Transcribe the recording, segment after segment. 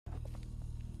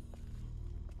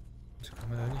Kann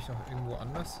man da nicht noch irgendwo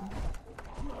anders hin?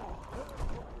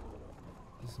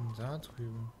 Was ist denn da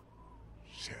drüben?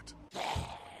 Shit.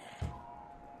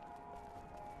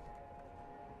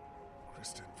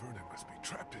 Kristen Vernon must be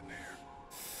trapped in there.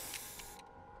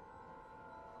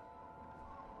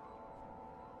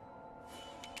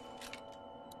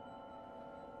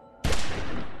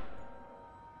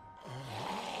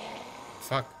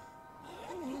 Fuck.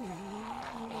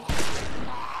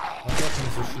 War doch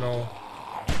nicht so schlau.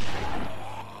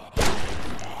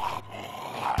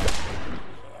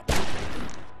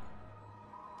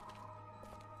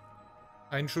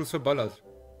 Ein Schuss verballert.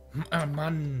 Ah,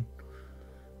 Mann.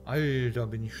 Alter,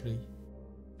 bin ich schlecht.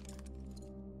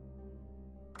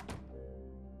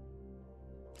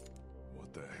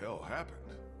 What the hell happened?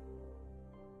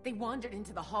 They wandered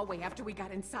into the hallway after we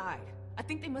got inside. I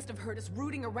think they must have heard us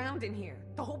rooting around in here.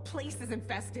 The whole place is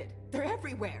infested. They're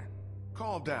everywhere.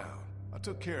 Calm down. I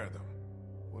took care of them.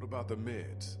 What about the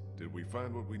meds? Did we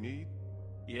find what we need?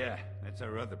 Yeah, that's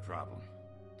our other problem.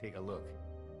 Take a look.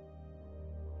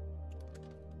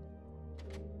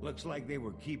 Looks like they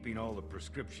were keeping all the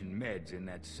prescription meds in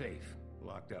that safe,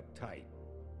 locked up tight.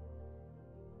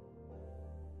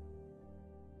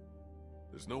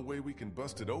 There's no way we can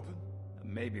bust it open?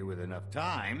 Maybe with enough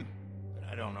time, but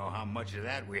I don't know how much of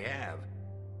that we have.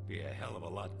 Be a hell of a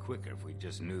lot quicker if we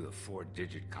just knew the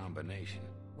 4-digit combination.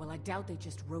 Well, I doubt they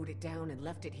just wrote it down and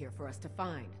left it here for us to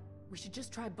find. We should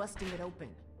just try busting it open.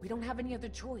 We don't have any other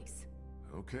choice.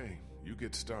 Okay, you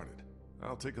get started.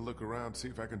 I'll take a look around, see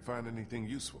if I can find anything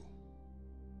useful.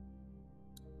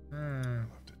 I'll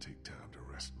have to take time to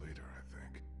rest later, I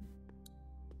think.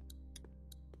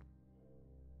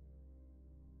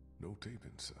 No tape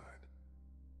inside.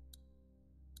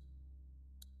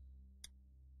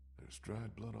 There's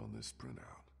dried blood on this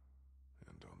printout.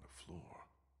 And on the floor.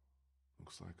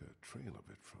 Looks like a trail of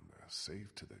it from the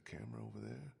safe to the camera over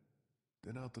there.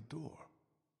 Then out the door.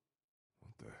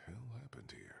 What the hell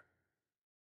happened here?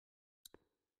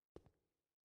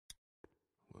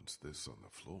 What's this on the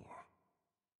floor?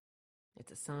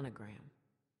 It's a sonogram.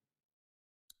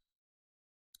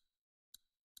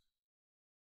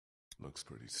 Looks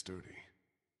pretty sturdy.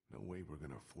 No way we're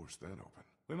gonna force that open.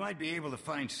 We might be able to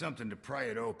find something to pry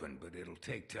it open, but it'll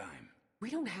take time. We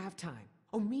don't have time.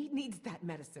 Omid needs that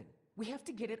medicine. We have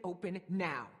to get it open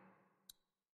now.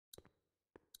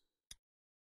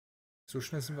 So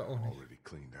schnell sind wir auch nicht. Already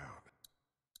cleaned out.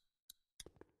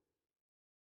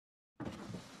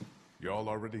 Y'all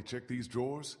already checked these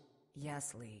drawers?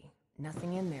 Yes, Lee.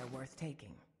 Nothing in there worth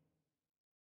taking.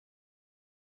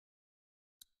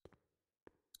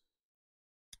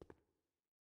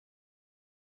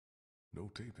 No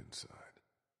tape inside.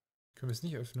 Können wir es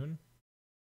nicht öffnen?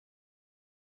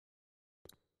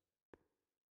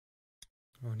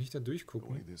 Auch nicht da The way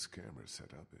durchgucken. this camera's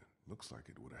set up, it looks like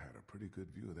it would have had a pretty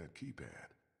good view of that keypad.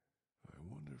 I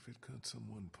wonder if it caught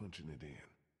someone punching it in.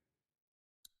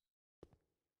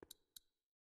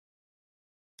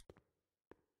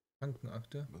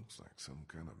 Krankenakte. Looks like some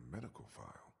kind of medical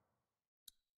file.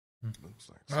 Looks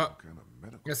like Ah. some kind of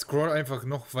medical. Ja, scroll einfach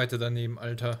noch weiter daneben,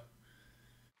 Alter.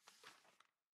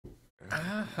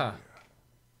 Aha. Yeah.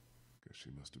 Guess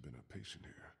she must have been a patient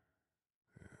here.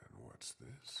 And what's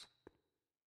this?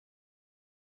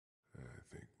 I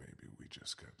think maybe we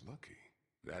just got lucky.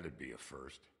 That'd be a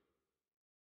first.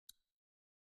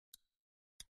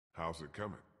 How's it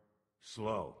coming?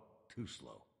 Slow. Too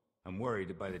slow. I'm worried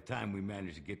that by the time we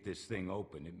manage to get this thing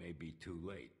open, it may be too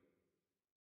late.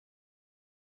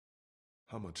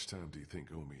 How much time do you think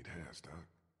Omid has, Doc?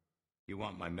 You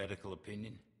want my medical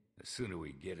opinion? The sooner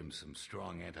we get him some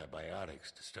strong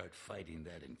antibiotics to start fighting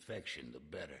that infection, the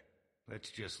better. Let's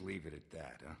just leave it at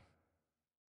that, huh?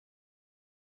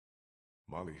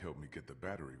 Molly helped me get the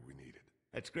battery we needed.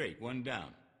 That's great. One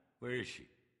down. Where is she?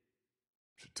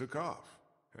 She took off.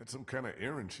 Had some kind of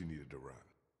errand she needed to run.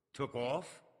 Took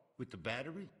off? With the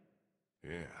battery?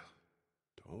 Yeah.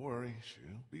 Don't worry,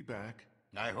 she'll be back.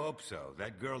 I hope so.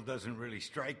 That girl doesn't really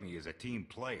strike me as a team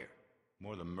player.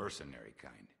 More the mercenary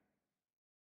kind.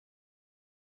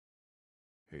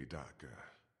 Hey, Doc,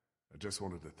 I just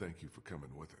wanted to thank you for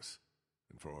coming with us,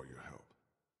 and for all your help.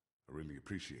 I really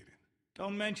appreciate it.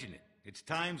 Don't mention it. It's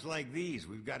times like these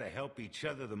we've got to help each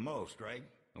other the most, right?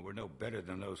 And we're no better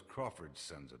than those Crawford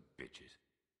sons of bitches.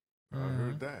 I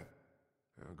heard that.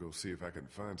 I'll go see if I can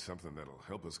find something that'll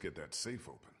help us get that safe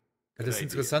open. Ja, das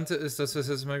Interessante ist, dass wir es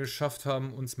jetzt mal geschafft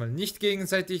haben, uns mal nicht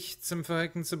gegenseitig zum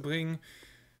Verrecken zu bringen.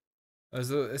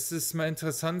 Also es ist mal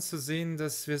interessant zu sehen,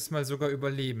 dass wir es mal sogar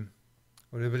überleben.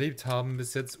 Oder überlebt haben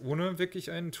bis jetzt, ohne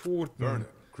wirklich einen Toten. Vernon,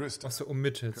 Krista, Außer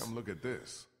Omid jetzt. come look at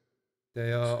this. Der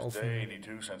ja auf Day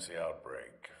 82 since the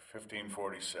outbreak.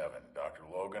 1547. Dr.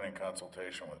 Logan in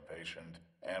consultation with patient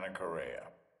Anna Correa.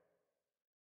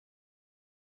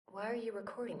 Why are you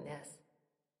recording this?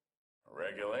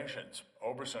 Regulations.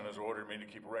 Oberson has ordered me to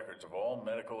keep records of all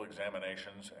medical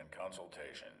examinations and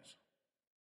consultations.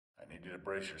 I need you to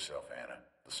brace yourself, Anna.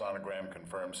 The sonogram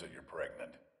confirms that you're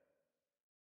pregnant.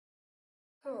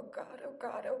 Oh God, oh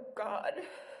God, oh God.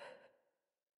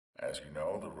 As you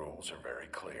know, the rules are very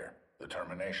clear. The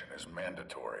termination is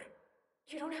mandatory.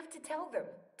 You don't have to tell them.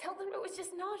 Tell them it was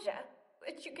just nausea.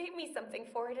 That you gave me something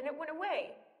for it and it went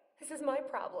away. This is my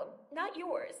problem, not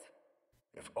yours.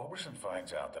 If Oberson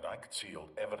finds out that I concealed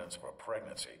evidence of a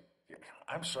pregnancy,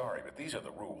 I'm sorry, but these are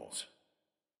the rules.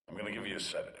 I'm going to give you a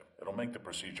sedative. It'll make the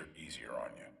procedure easier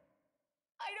on you.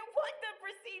 I don't want the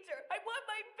procedure. I want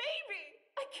my baby.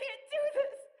 I can't do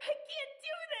this. I can't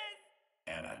do this.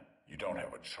 Anna, you don't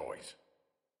have a choice.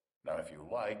 Now, if you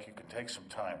like, you can take some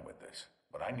time with this,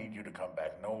 but I need you to come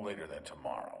back no later than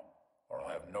tomorrow, or I'll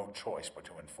have no choice but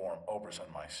to inform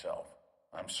Oberson myself.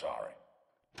 I'm sorry.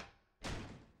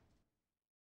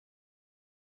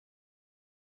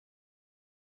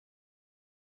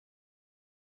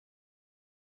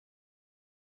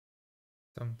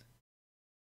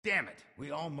 Damn it,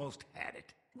 we almost had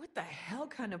it. What the hell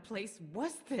kind of place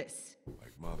was this?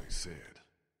 Like Molly said,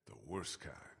 the worst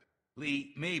kind.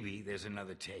 Lee, maybe there's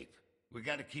another tape. We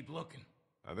gotta keep looking.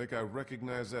 I think I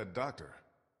recognize that doctor.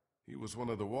 He was one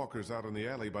of the walkers out in the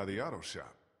alley by the auto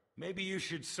shop. Maybe you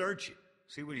should search it.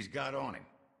 See what he's got on him.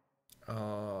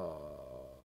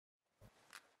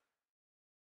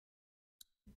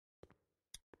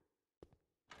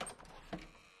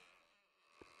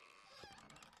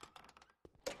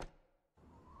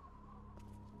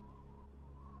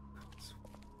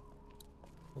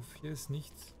 Hier ist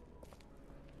nichts.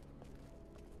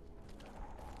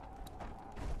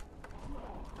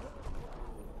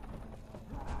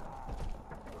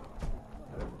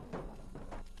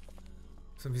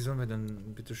 So, wie sollen wir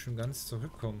dann bitte schön ganz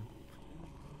zurückkommen?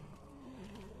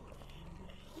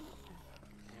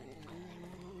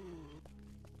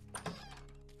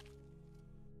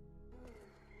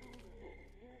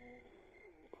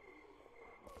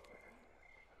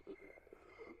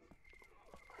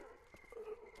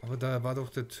 Aber da war doch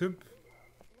der Typ.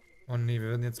 Oh ne, wir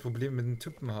werden jetzt Probleme mit den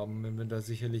Typen haben, wenn wir da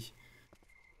sicherlich...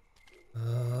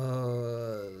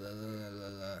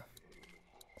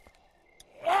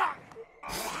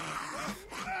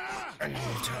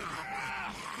 Alter.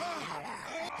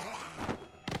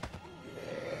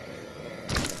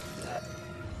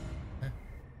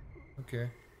 Okay.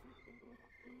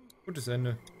 Gutes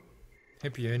Ende.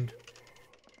 Happy End.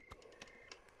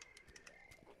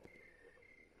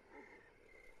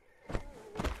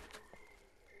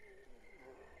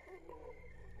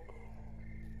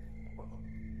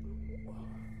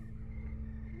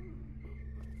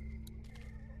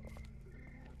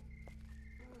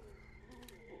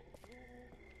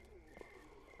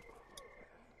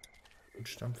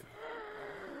 Stampf.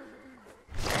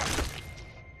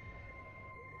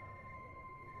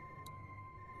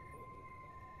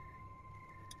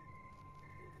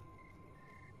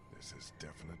 This is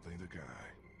definitely the guy.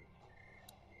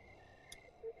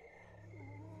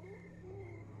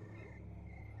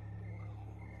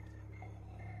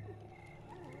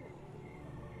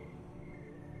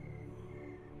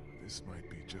 This might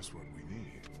be just what we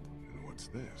need. And what's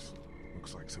this?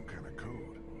 Looks like some kind of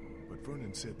code. But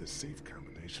Vernon said the safe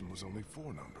combination was only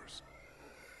 4 numbers.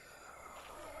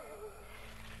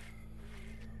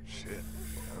 Shit,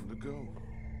 time to go.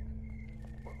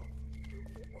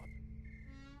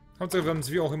 Hauptsache, wir haben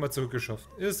es wie auch immer zurückgeschafft.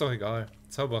 Ist doch egal.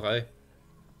 Zauberei.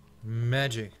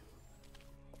 Magic.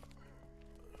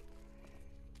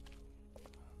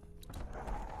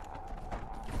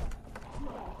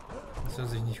 Das hört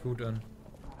sich nicht gut an.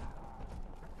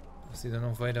 Dass sie dann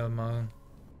auch weitermachen.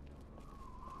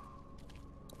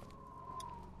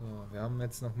 So, wir haben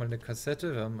jetzt nochmal eine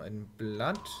Kassette, wir haben ein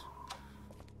Blatt.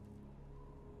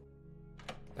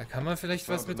 Da kann man vielleicht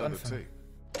was mit anfangen.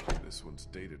 This one's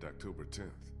dated October 10th.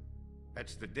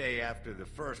 That's the day after the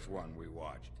first one we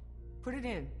watched. Put it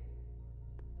in.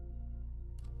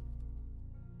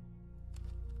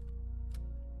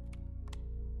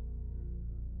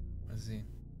 Mal sehen.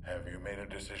 Have you made a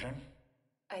decision?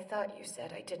 I thought you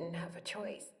said I didn't have a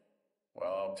choice.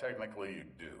 Well, technically you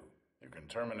do. You can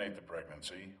terminate the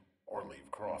pregnancy or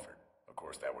leave Crawford. Of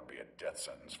course, that would be a death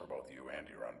sentence for both you and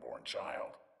your unborn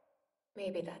child.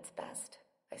 Maybe that's best.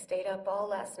 I stayed up all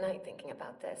last night thinking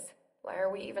about this. Why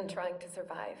are we even trying to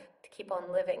survive? To keep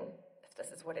on living, if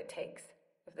this is what it takes.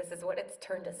 If this is what it's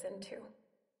turned us into.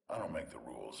 I don't make the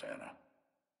rules, Anna.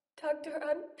 Doctor,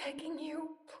 I'm begging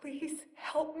you. Please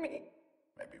help me.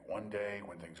 Maybe one day,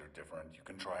 when things are different, you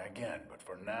can try again. But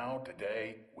for now,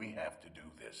 today, we have to do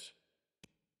this.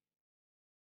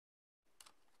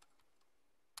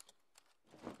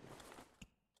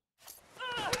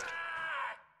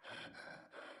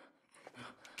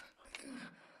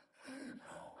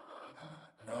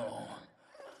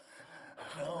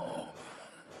 No.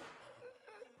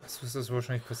 Was ist das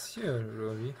wahrscheinlich passiert,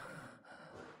 oder wie?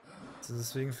 Ist er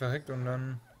deswegen verreckt und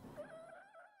dann...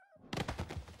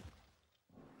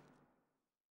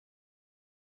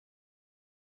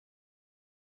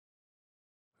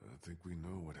 I think we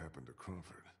know what happened to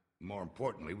Crawford. More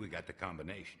importantly, we got the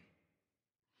combination.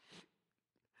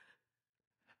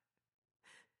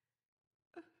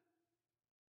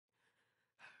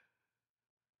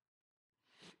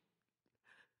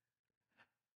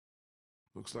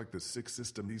 Looks like the sick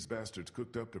system these bastards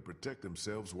cooked up to protect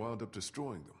themselves wound up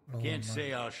destroying them. Oh, Can't Mann.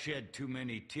 say I'll shed too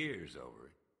many tears over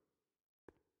it.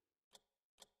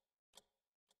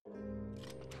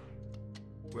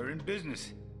 We're in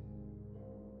business.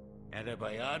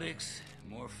 Antibiotics,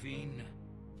 morphine.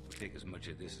 We'll take as much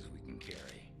of this as we can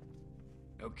carry.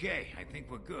 Okay, I think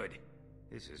we're good.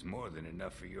 This is more than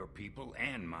enough for your people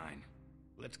and mine.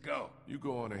 Let's go. You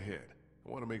go on ahead. I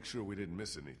want to make sure we didn't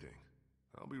miss anything.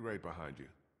 I'll be right behind you.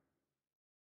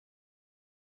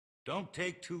 Don't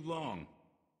take too long.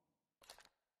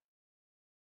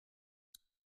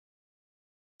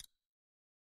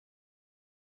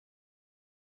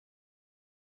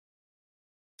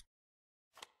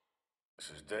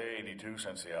 This is day 82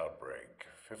 since the outbreak.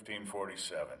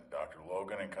 1547. Dr.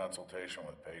 Logan in consultation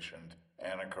with patient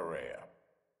Anna Correa.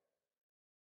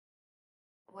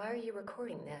 Why are you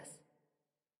recording this?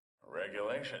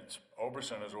 Regulations.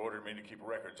 Oberson has ordered me to keep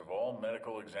records of all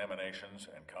medical examinations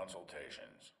and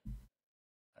consultations.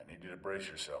 I need you to brace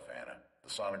yourself, Anna. The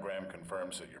sonogram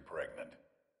confirms that you're pregnant.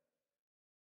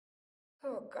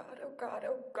 Oh God, oh God,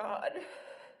 oh God.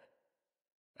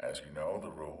 As you know, the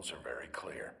rules are very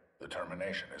clear. The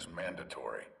termination is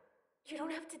mandatory. You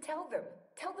don't have to tell them.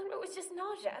 Tell them it was just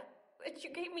nausea. That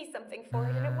you gave me something for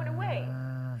it and it went away.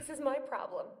 This is my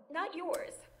problem, not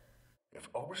yours. If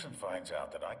Oberson finds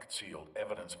out that I concealed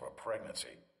evidence of a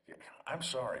pregnancy, I'm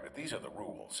sorry, but these are the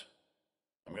rules.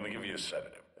 I'm going to give you a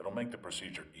sedative. It'll make the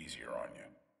procedure easier on you.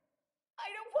 I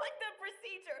don't want the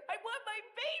procedure. I want my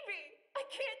baby. I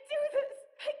can't do this.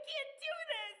 I can't do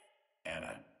this.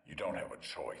 Anna, you don't have a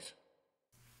choice.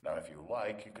 Now, if you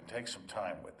like, you can take some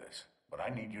time with this, but I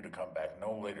need you to come back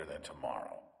no later than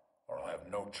tomorrow, or I'll have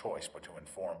no choice but to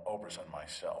inform Oberson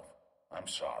myself. I'm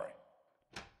sorry.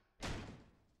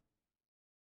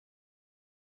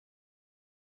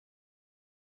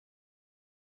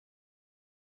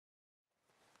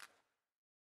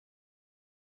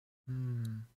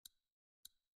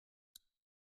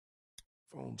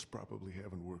 Phones probably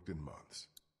haven't worked in months.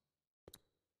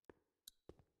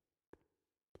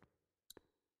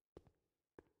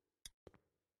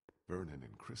 Vernon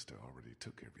and Krista already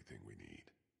took everything we need.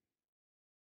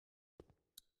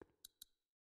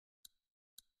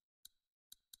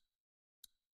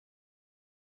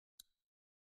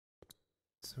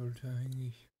 Sollte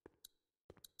eigentlich...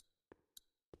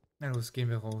 Na los, gehen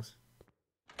wir raus.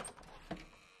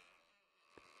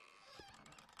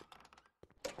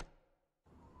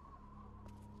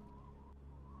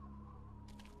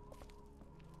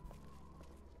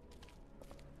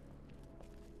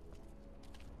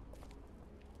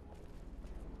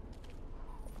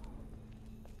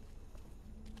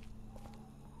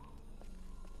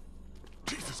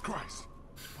 Jesus Christ!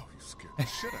 Oh, you scared the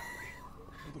shit out of me.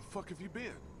 Where the fuck have you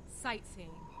been? Sightseeing.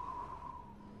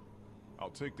 I'll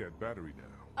take that battery now.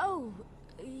 Oh,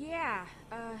 yeah,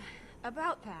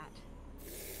 about that.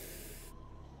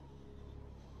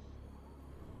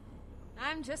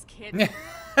 I'm just kidding.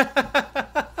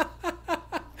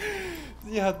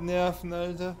 Sie hat Nerven,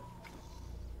 Alter.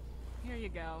 Here you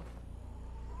go.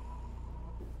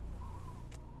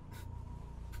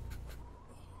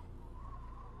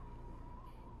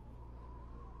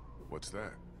 What's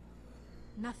that?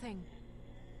 Nothing.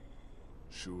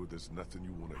 Sure there's nothing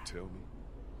you want to tell me?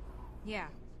 Yeah,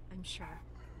 I'm sure.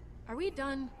 Are we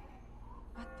done?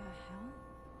 What the hell?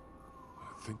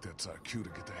 I think that's our cue to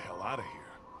get the hell out of here.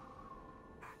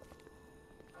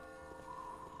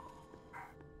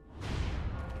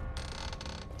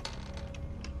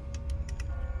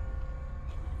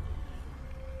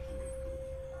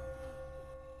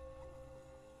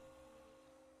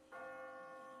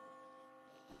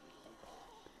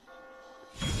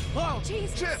 Whoa!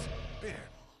 Jesus! Shit! Ben!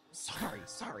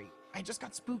 Sorry. I just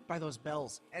got spooked by those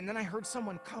bells, and then I heard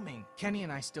someone coming. Kenny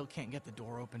and I still can't get the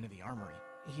door open to the armory.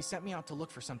 He sent me out to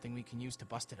look for something we can use to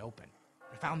bust it open.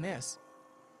 I found this.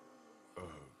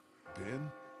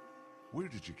 Ben? Where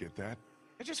did you get that?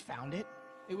 I just found it.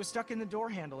 It was stuck in the door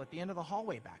handle at the end of the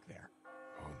hallway back there.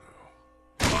 Oh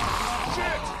no.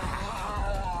 Shit!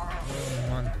 Oh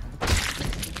Mann.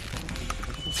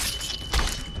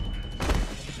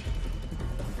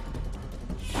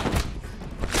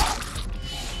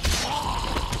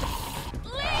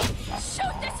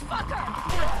 Shoot this fucker!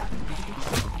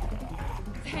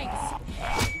 Thanks.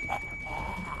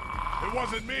 It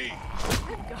wasn't me!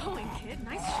 Good going, kid.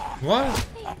 Nice shot. What?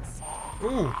 Thanks.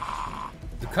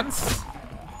 Du kannst...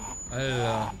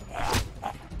 Alter.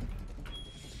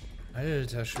 Alter What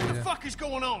the Schwede. fuck is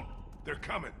going on? They're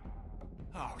coming.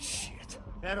 Oh, shit.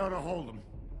 That ought to hold them.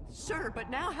 Sure, but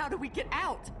now how do we get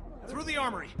out? Through the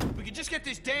armory. We can just get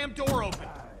this damn door open.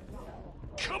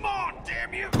 Come on,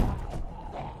 damn you!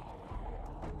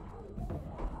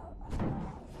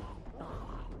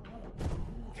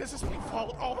 This is my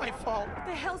fault, all my fault. What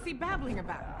the hell's he babbling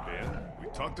about? Ben, we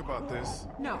talked about this.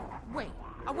 No, wait.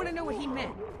 I want to know what he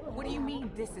meant. What do you mean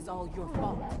this is all your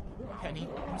fault? Penny,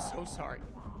 I'm so sorry.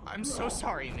 I'm so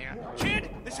sorry, man. Kid,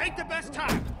 this ain't the best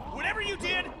time. Whatever you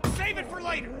did, save it for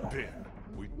later. Ben,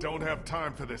 we don't have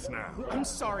time for this now. I'm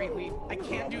sorry, Lee. I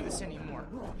can't do this anymore.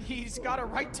 He's got a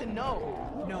right to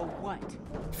know. Know what?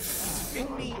 It's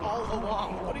been me all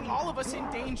along, putting all of us in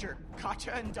danger.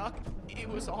 Katja and Duck, it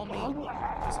was all me. It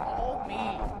was all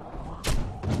me.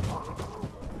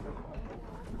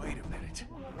 Wait a minute.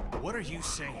 What are you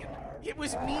saying? It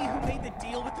was me who made the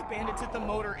deal with the bandits at the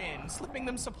motor inn, slipping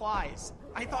them supplies.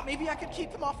 I thought maybe I could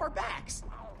keep them off our backs.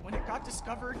 When it got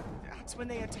discovered, that's when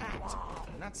they attacked.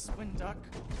 And that's when Duck...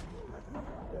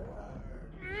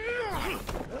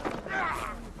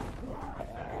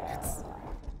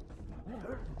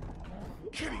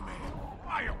 Kitty man,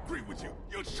 I agree with you.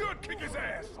 You should kick his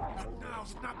ass. But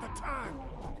now's not the time.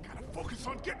 You gotta focus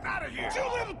on getting out of here. You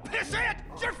little pissant!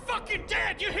 You're fucking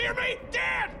dead, you hear me?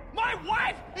 Dead! My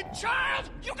wife and child,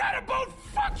 you gotta both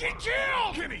fucking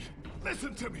kill! Kitty,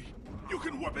 listen to me. You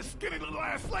can whip his skinny little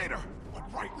ass later.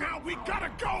 But right now, we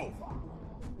gotta go.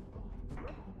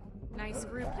 Nice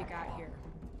group you got here.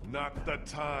 Not the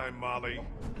time, Molly.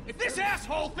 If this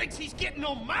asshole thinks he's getting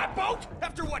on my boat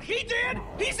after what he did,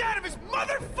 he's out of his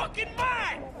motherfucking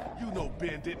mind! You know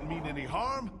Ben didn't mean any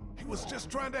harm. He was just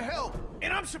trying to help.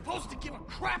 And I'm supposed to give a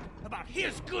crap about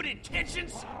his good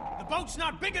intentions? The boat's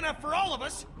not big enough for all of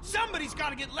us. Somebody's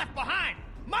gotta get left behind.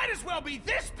 Might as well be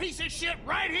this piece of shit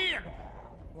right here!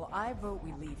 Well, I vote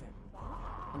we leave him.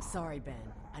 I'm sorry,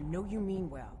 Ben. I know you mean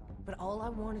well, but all I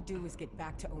want to do is get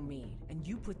back to Omid, and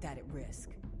you put that at risk.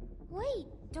 Wait,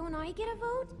 don't I get a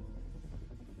vote?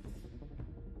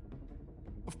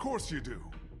 Of course you do.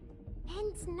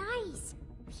 Ben's nice.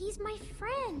 He's my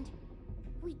friend.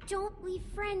 We don't leave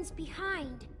friends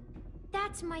behind.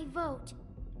 That's my vote.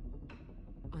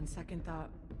 On second thought,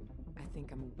 I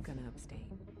think I'm gonna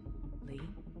abstain. Lee?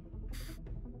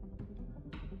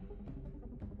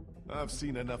 I've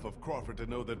seen enough of Crawford to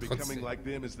know that becoming like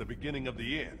them is the beginning of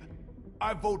the end.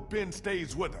 I vote Ben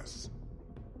stays with us.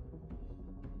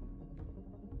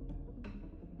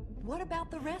 What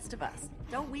about the rest of us?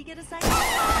 Don't we get a say?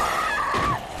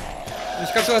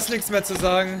 Ich glaube, du hast nichts mehr zu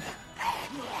sagen.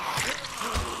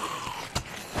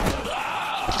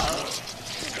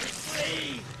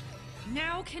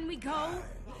 Now can we go?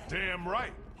 Damn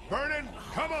right. Vernon,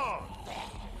 come on.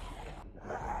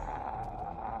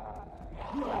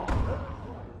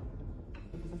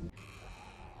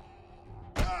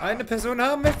 Eine Person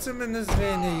haben wir zumindest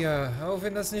weniger, auch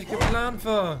wenn das nicht geplant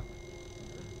war.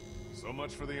 So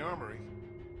much for the armory.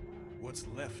 What's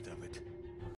left of it?